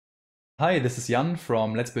Hi, this is Jan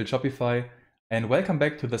from Let's Build Shopify, and welcome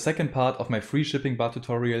back to the second part of my free shipping bar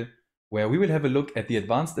tutorial, where we will have a look at the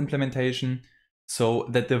advanced implementation so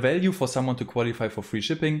that the value for someone to qualify for free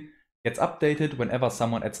shipping gets updated whenever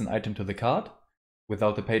someone adds an item to the cart,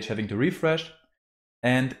 without the page having to refresh.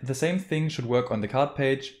 And the same thing should work on the cart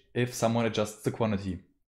page if someone adjusts the quantity.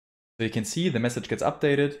 So you can see the message gets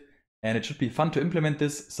updated, and it should be fun to implement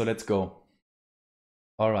this, so let's go.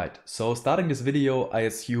 Alright, so starting this video, I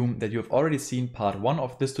assume that you have already seen part 1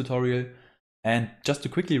 of this tutorial, and just to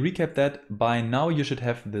quickly recap that, by now you should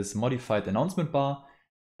have this modified announcement bar,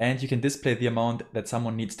 and you can display the amount that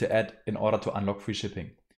someone needs to add in order to unlock free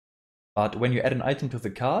shipping. But when you add an item to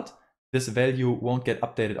the cart, this value won't get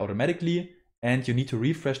updated automatically, and you need to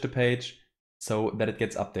refresh the page so that it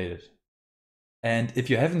gets updated. And if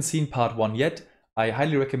you haven't seen part 1 yet, I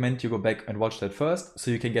highly recommend you go back and watch that first,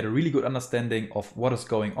 so you can get a really good understanding of what is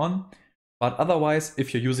going on. But otherwise,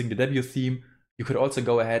 if you're using the debut theme, you could also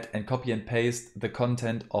go ahead and copy and paste the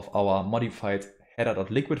content of our modified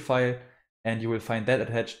header.liquid file, and you will find that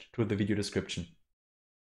attached to the video description.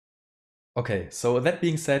 Okay, so that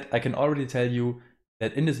being said, I can already tell you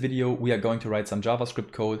that in this video we are going to write some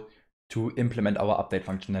JavaScript code to implement our update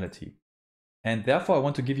functionality. And therefore I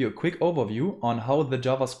want to give you a quick overview on how the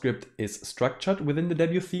JavaScript is structured within the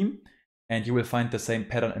debut theme, and you will find the same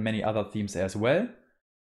pattern in many other themes as well.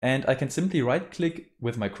 And I can simply right click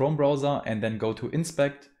with my Chrome browser and then go to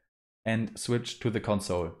Inspect and switch to the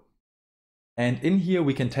console. And in here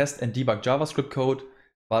we can test and debug JavaScript code,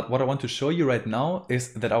 but what I want to show you right now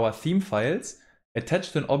is that our theme files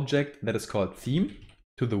attach to an object that is called theme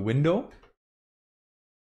to the window.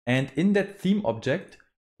 And in that theme object,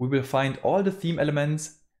 we will find all the theme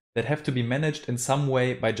elements that have to be managed in some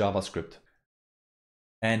way by JavaScript.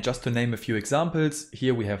 And just to name a few examples,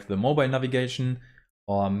 here we have the mobile navigation,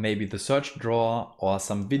 or maybe the search drawer, or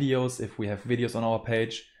some videos if we have videos on our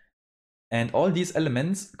page. And all these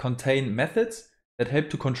elements contain methods that help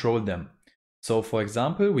to control them. So for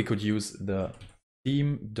example, we could use the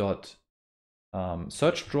theme.search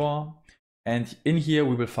drawer, and in here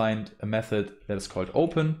we will find a method that is called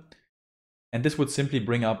open. And this would simply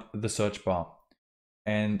bring up the search bar.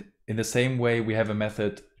 And in the same way, we have a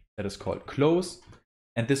method that is called close,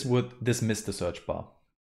 and this would dismiss the search bar.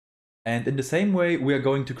 And in the same way, we are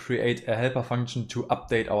going to create a helper function to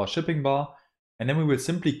update our shipping bar, and then we will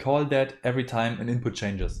simply call that every time an input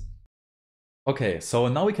changes. Okay, so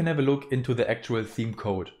now we can have a look into the actual theme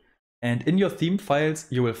code. And in your theme files,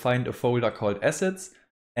 you will find a folder called assets,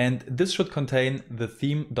 and this should contain the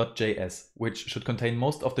theme.js, which should contain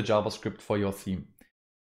most of the JavaScript for your theme.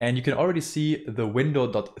 And you can already see the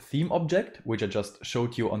window.theme object, which I just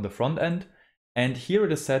showed you on the front end. And here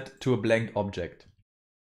it is set to a blank object.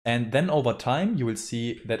 And then over time, you will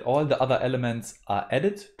see that all the other elements are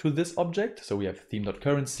added to this object. So we have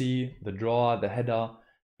theme.currency, the drawer, the header,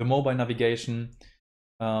 the mobile navigation,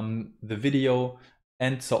 the video,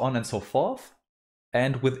 and so on and so forth.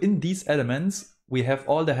 And within these elements, we have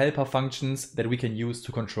all the helper functions that we can use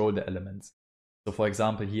to control the elements. So for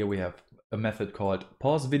example, here we have a method called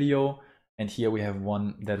pause video, and here we have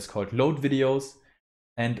one that is called load videos.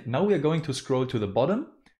 And now we are going to scroll to the bottom,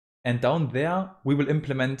 and down there we will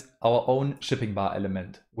implement our own shipping bar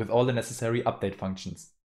element with all the necessary update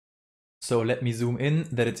functions. So let me zoom in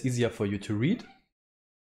that it's easier for you to read.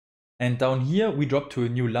 And down here we drop to a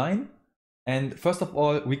new line, and first of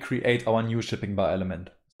all we create our new shipping bar element.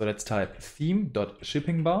 So let's type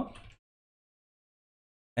theme.shippingbar,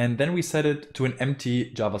 and then we set it to an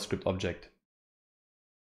empty JavaScript object.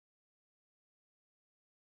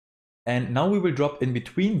 And now we will drop in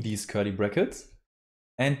between these curly brackets,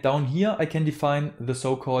 and down here I can define the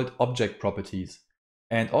so-called object properties.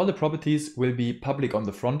 And all the properties will be public on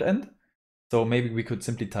the front end. So maybe we could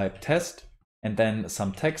simply type test and then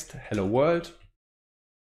some text, hello world,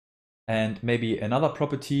 and maybe another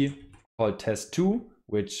property called test2,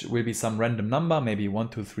 which will be some random number, maybe 1,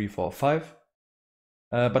 2, 3, 4, 5.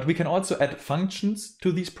 But we can also add functions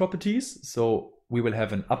to these properties. So we will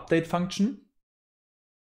have an update function.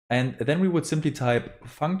 And then we would simply type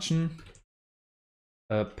function,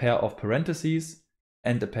 a pair of parentheses,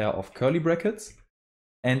 and a pair of curly brackets.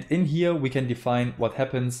 And in here we can define what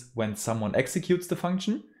happens when someone executes the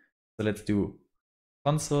function. So let's do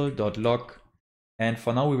console.log. And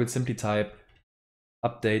for now we will simply type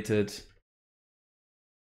updated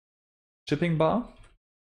shipping bar.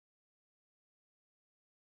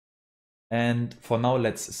 And for now,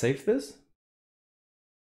 let's save this.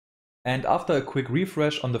 And after a quick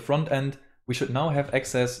refresh on the front end, we should now have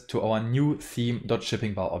access to our new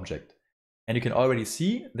theme.shippingbar object. And you can already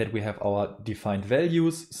see that we have our defined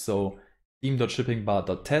values. So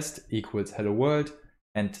theme.shippingbar.test equals hello world,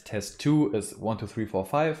 and test2 is 1, 2, 3, 4,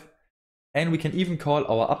 5. And we can even call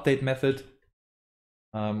our update method.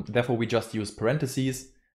 Therefore, we just use parentheses.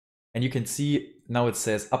 And you can see now it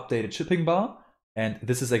says updated shipping bar. And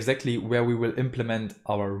this is exactly where we will implement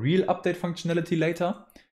our real update functionality later.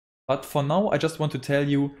 But for now, I just want to tell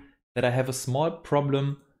you that I have a small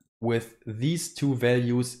problem with these two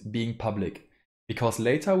values being public. Because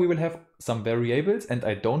later we will have some variables and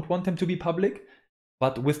I don't want them to be public.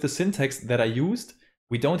 But with the syntax that I used,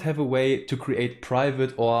 we don't have a way to create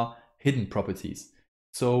private or hidden properties.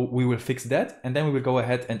 So we will fix that and then we will go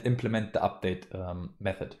ahead and implement the update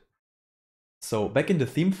method. So back in the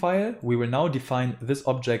theme file, we will now define this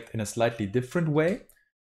object in a slightly different way.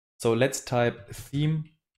 So let's type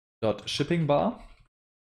theme.shippingbar.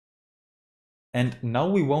 And now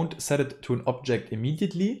we won't set it to an object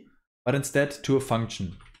immediately, but instead to a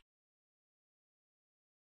function.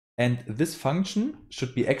 And this function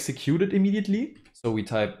should be executed immediately. So we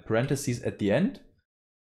type parentheses at the end.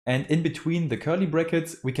 And in between the curly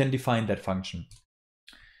brackets, we can define that function.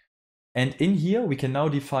 And in here, we can now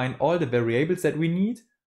define all the variables that we need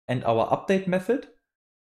and our update method.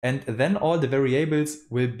 And then all the variables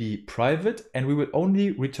will be private and we will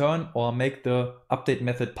only return or make the update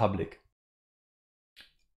method public.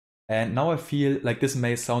 And now I feel like this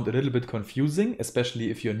may sound a little bit confusing, especially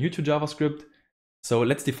if you're new to JavaScript. So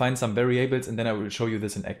let's define some variables and then I will show you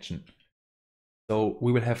this in action. So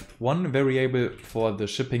we will have one variable for the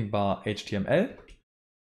shipping bar HTML.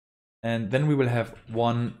 And then we will have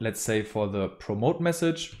one, let's say, for the promote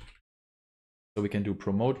message. So we can do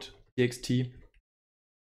promote txt.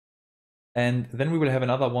 And then we will have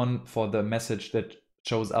another one for the message that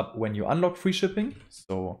shows up when you unlock free shipping.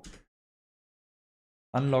 So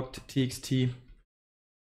unlocked txt.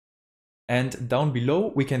 And down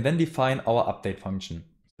below, we can then define our update function.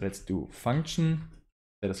 So let's do function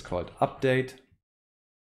that is called update.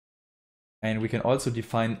 And we can also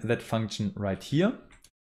define that function right here.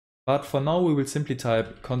 But for now, we will simply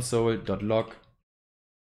type console.log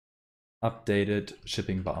updated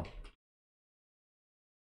shipping bar.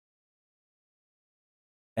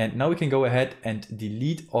 And now we can go ahead and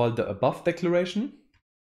delete all the above declaration.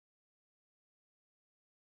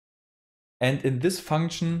 And in this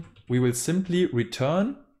function, we will simply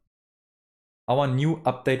return our new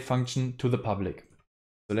update function to the public.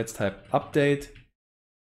 So let's type update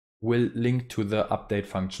will link to the update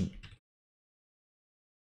function.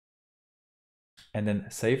 And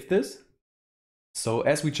then save this. So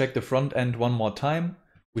as we check the front end one more time,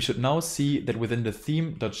 we should now see that within the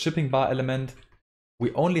theme.shippingbar element,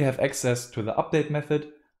 we only have access to the update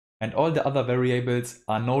method and all the other variables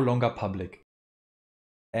are no longer public.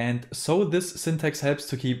 And so this syntax helps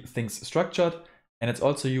to keep things structured and it's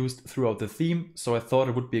also used throughout the theme. So I thought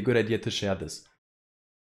it would be a good idea to share this.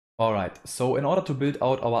 All right, so in order to build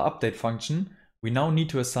out our update function, we now need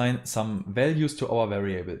to assign some values to our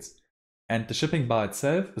variables. And the shipping bar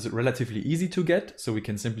itself is relatively easy to get, so we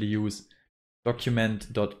can simply use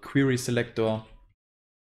document.querySelector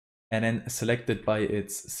and then select it by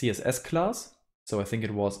its CSS class. So I think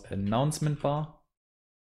it was announcement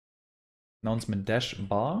dash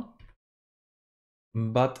bar.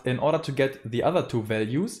 But in order to get the other two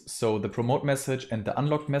values, so the promote message and the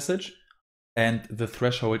unlocked message, and the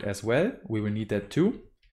threshold as well, we will need that too.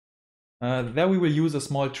 There we will use a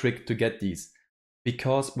small trick to get these,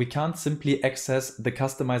 because we can't simply access the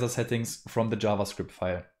customizer settings from the JavaScript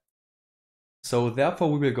file. So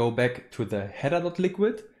therefore we will go back to the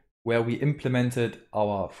header.liquid where we implemented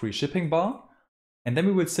our free shipping bar, and then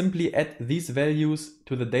we will simply add these values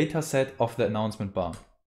to the data set of the announcement bar.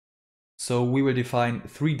 So we will define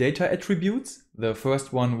 3 data attributes. The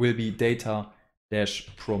first one will be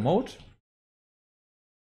data-promote.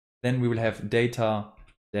 Then we will have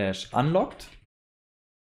data-unlocked.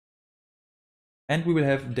 And we will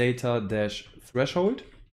have data-threshold.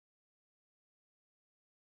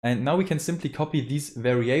 And now we can simply copy these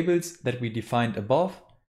variables that we defined above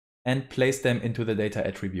and place them into the data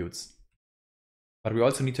attributes. But we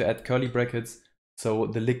also need to add curly brackets so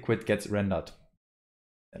the liquid gets rendered.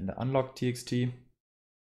 And the unlocked txt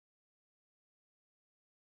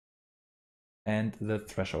and the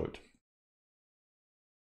threshold.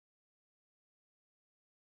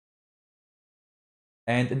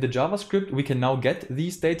 And in the JavaScript, we can now get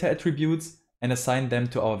these data attributes and assign them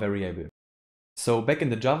to our variable. So back in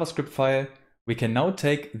the JavaScript file, we can now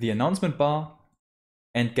take the announcement bar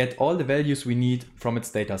and get all the values we need from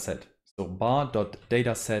its dataset. So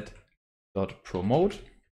bar.dataset.promote,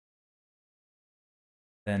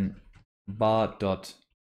 then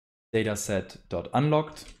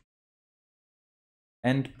bar.dataset.unlocked,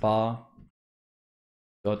 and bar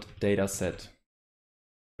dataset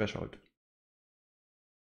threshold.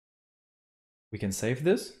 We can save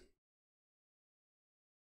this.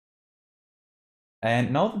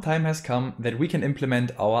 And now the time has come that we can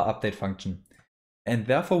implement our update function. And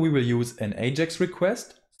therefore we will use an Ajax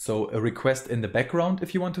request, so a request in the background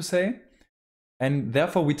if you want to say. And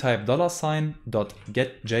therefore we type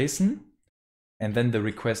 $.getJSON and then the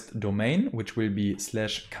request domain, which will be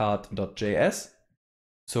 /card.js.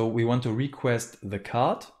 So we want to request the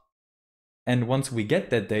card. And once we get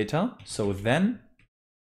that data, so then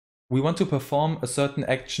we want to perform a certain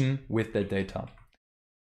action with that data.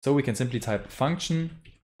 So we can simply type function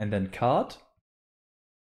and then card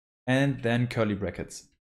and then curly brackets.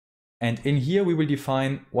 And in here we will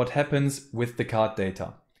define what happens with the card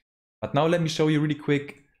data. But now let me show you really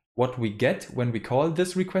quick what we get when we call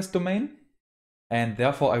this request domain. And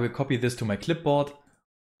therefore I will copy this to my clipboard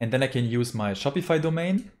and then I can use my Shopify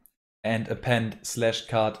domain and append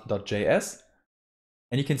 /card.js.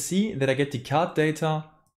 And you can see that I get the card data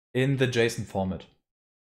in the JSON format.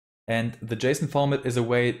 And the JSON format is a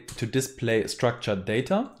way to display structured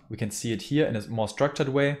data. We can see it here in a more structured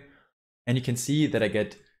way. And you can see that I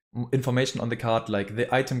get information on the card like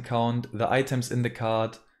the item count, the items in the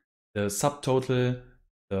card, the subtotal,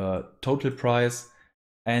 the total price.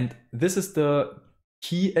 And this is the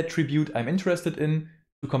key attribute I'm interested in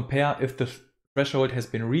to compare if the threshold has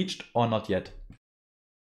been reached or not yet.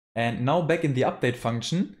 And now back in the update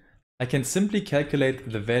function, I can simply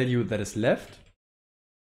calculate the value that is left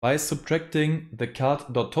by subtracting the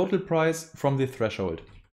card.total price from the threshold.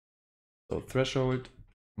 So threshold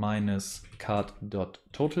minus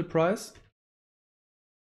card.total price.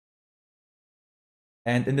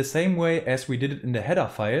 And in the same way as we did it in the header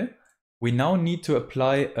file, we now need to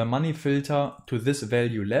apply a money filter to this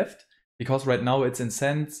value left, because right now it's in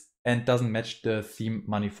cents and doesn't match the theme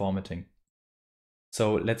money formatting.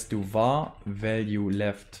 So let's do var value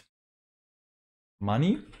left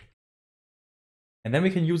money. And then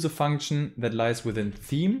we can use a function that lies within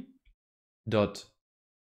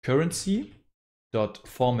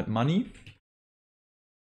theme.currency.formatMoney.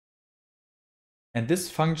 And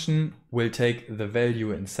this function will take the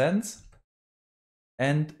value in cents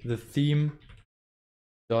and the theme.money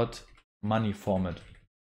format.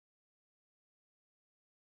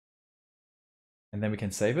 And then we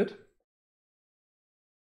can save it.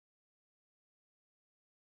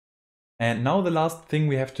 And now the last thing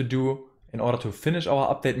we have to do in order to finish our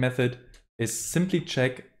update method is simply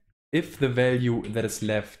check if the value that is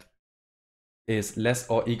left is less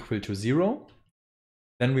or equal to 0.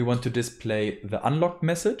 Then we want to display the unlocked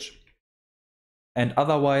message. And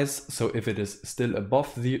otherwise, so if it is still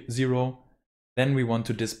above the 0, then we want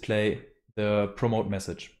to display the promote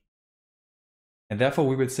message. And therefore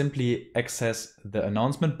we will simply access the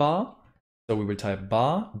announcement bar. So we will type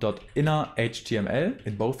bar.inner.html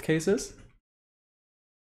in both cases.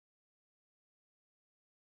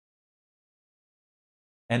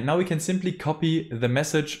 And now we can simply copy the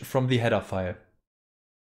message from the header file.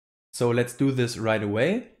 So let's do this right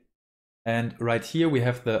away. And right here we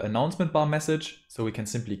have the announcement bar message, so we can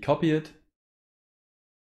simply copy it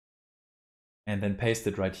and then paste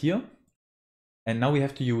it right here. And now we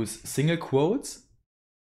have to use single quotes,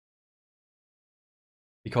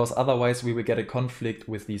 because otherwise we will get a conflict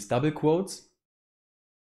with these double quotes.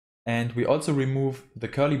 And we also remove the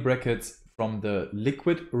curly brackets from the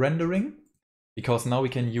liquid rendering, because now we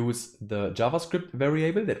can use the JavaScript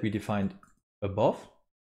variable that we defined above.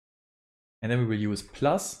 And then we will use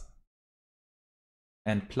plus,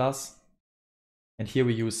 and here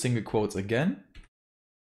we use single quotes again.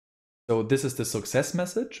 So this is the success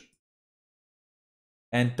message.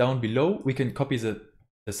 And down below we can copy the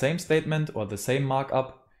same statement or the same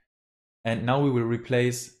markup. And now we will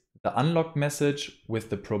replace the unlocked message with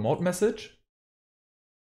the promote message.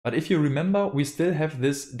 But if you remember, we still have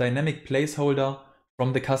this dynamic placeholder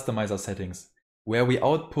from the customizer settings, where we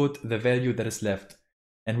output the value that is left.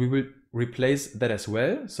 And we will replace that as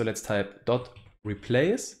well. So let's type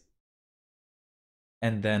 .replace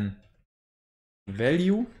and then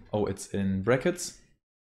value. Oh, it's in brackets,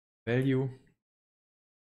 value.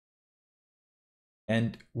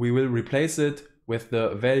 And we will replace it with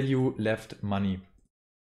the value left money.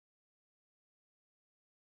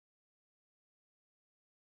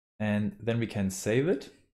 And then we can save it.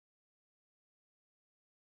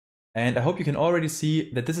 And I hope you can already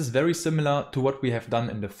see that this is very similar to what we have done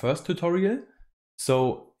in the first tutorial.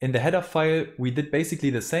 So in the header file, we did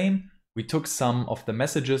basically the same. We took some of the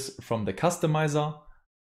messages from the customizer.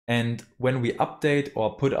 And when we update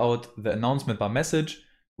or put out the announcement bar message,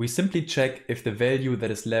 we simply check if the value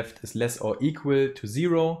that is left is less or equal to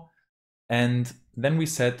 0. And then we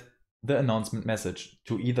set the announcement message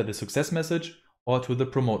to either the success message or to the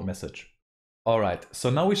promote message. Alright, so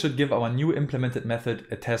now we should give our new implemented method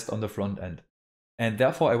a test on the front end. And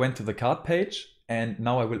therefore I went to the cart page and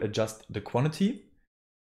now I will adjust the quantity.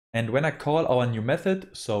 And when I call our new method,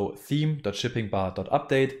 so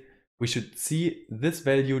theme.shippingbar.update, we should see this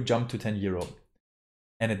value jump to 10 euro.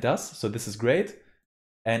 And it does, so this is great.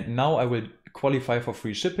 And now I will qualify for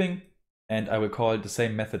free shipping and I will call the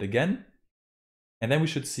same method again. And then we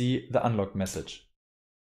should see the unlocked message.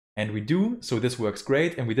 And we do, so this works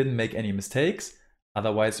great and we didn't make any mistakes.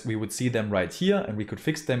 Otherwise we would see them right here and we could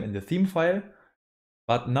fix them in the theme file.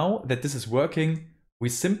 But now that this is working, we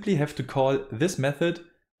simply have to call this method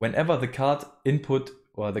whenever the cart input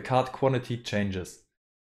or the cart quantity changes.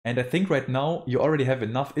 And I think right now you already have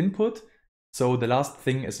enough input, so the last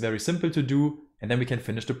thing is very simple to do and then we can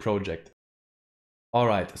finish the project.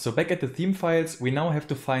 Alright, so back at the theme files, we now have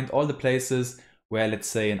to find all the places where, let's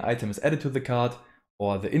say, an item is added to the cart,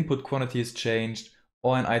 or the input quantity is changed,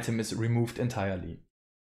 or an item is removed entirely.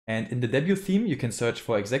 And in the debut theme you can search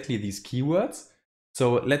for exactly these keywords.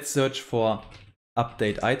 So let's search for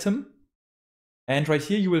update item. And right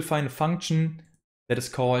here you will find a function that is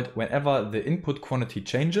called whenever the input quantity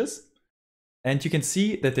changes. And you can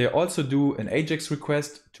see that they also do an Ajax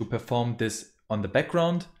request to perform this on the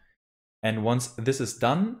background. And once this is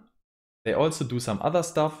done, they also do some other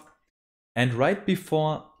stuff. And right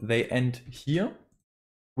before they end here,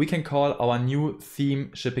 we can call our new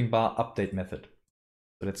theme shipping bar update method.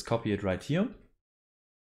 So let's copy it right here.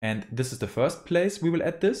 And this is the first place we will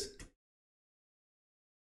add this.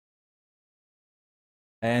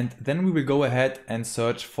 And then we will go ahead and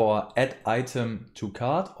search for add item to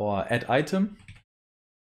cart or add item.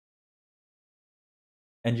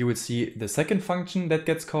 And you will see the second function that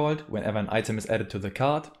gets called whenever an item is added to the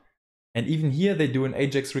cart. And even here they do an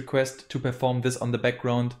Ajax request to perform this on the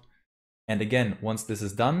background. And again, once this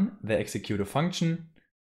is done, they execute a function.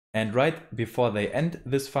 And right before they end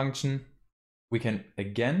this function, we can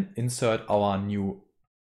again insert our new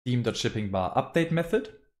theme.shippingbar update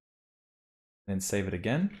method. And save it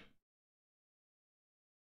again.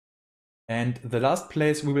 And the last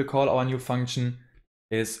place we will call our new function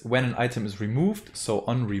is when an item is removed, so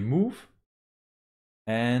on remove.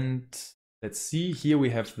 And let's see, here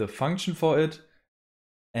we have the function for it.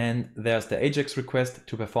 And there's the Ajax request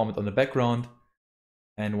to perform it on the background.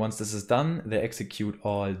 And once this is done, they execute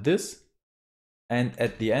all this. And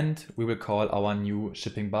at the end, we will call our new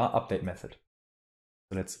shipping bar update method.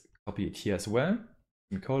 So let's copy it here as well,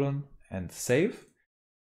 semicolon, and save.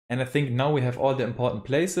 And I think now we have all the important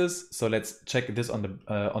places. So let's check this on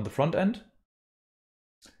the front end.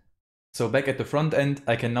 So back at the front end,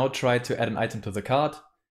 I can now try to add an item to the cart,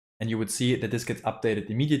 and you would see that this gets updated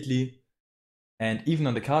immediately. And even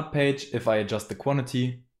on the cart page, if I adjust the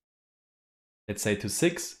quantity, let's say to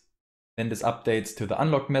 6, then this updates to the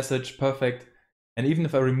unlocked message, perfect. And even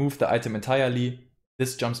if I remove the item entirely,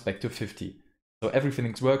 this jumps back to 50. So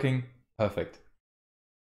everything's working, perfect.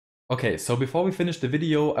 Okay, so before we finish the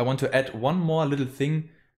video, I want to add one more little thing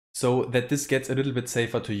so that this gets a little bit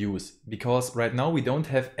safer to use. Because right now we don't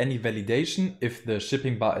have any validation if the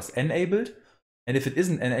shipping bar is enabled. And if it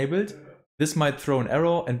isn't enabled, this might throw an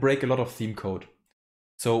error and break a lot of theme code.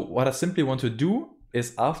 So what I simply want to do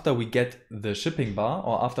is after we get the shipping bar,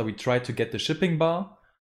 or after we try to get the shipping bar,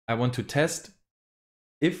 I want to test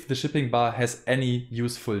if the shipping bar has any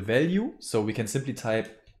useful value. So we can simply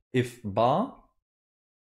type if bar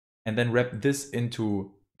and then wrap this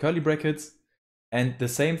into curly brackets. And the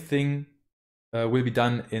same thing will be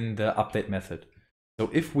done in the update method. So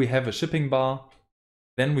if we have a shipping bar,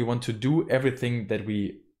 then we want to do everything that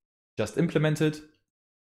we just implemented,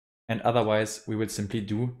 and otherwise we will simply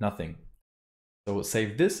do nothing. So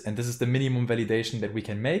save this, and this is the minimum validation that we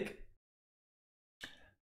can make.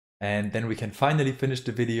 And then we can finally finish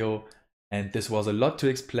the video. And this was a lot to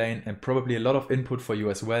explain and probably a lot of input for you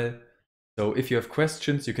as well. So if you have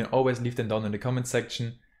questions, you can always leave them down in the comment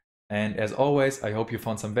section. And as always, I hope you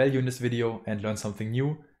found some value in this video and learned something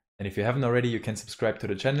new. And if you haven't already, you can subscribe to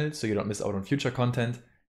the channel so you don't miss out on future content.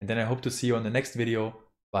 And then I hope to see you on the next video.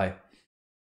 Bye.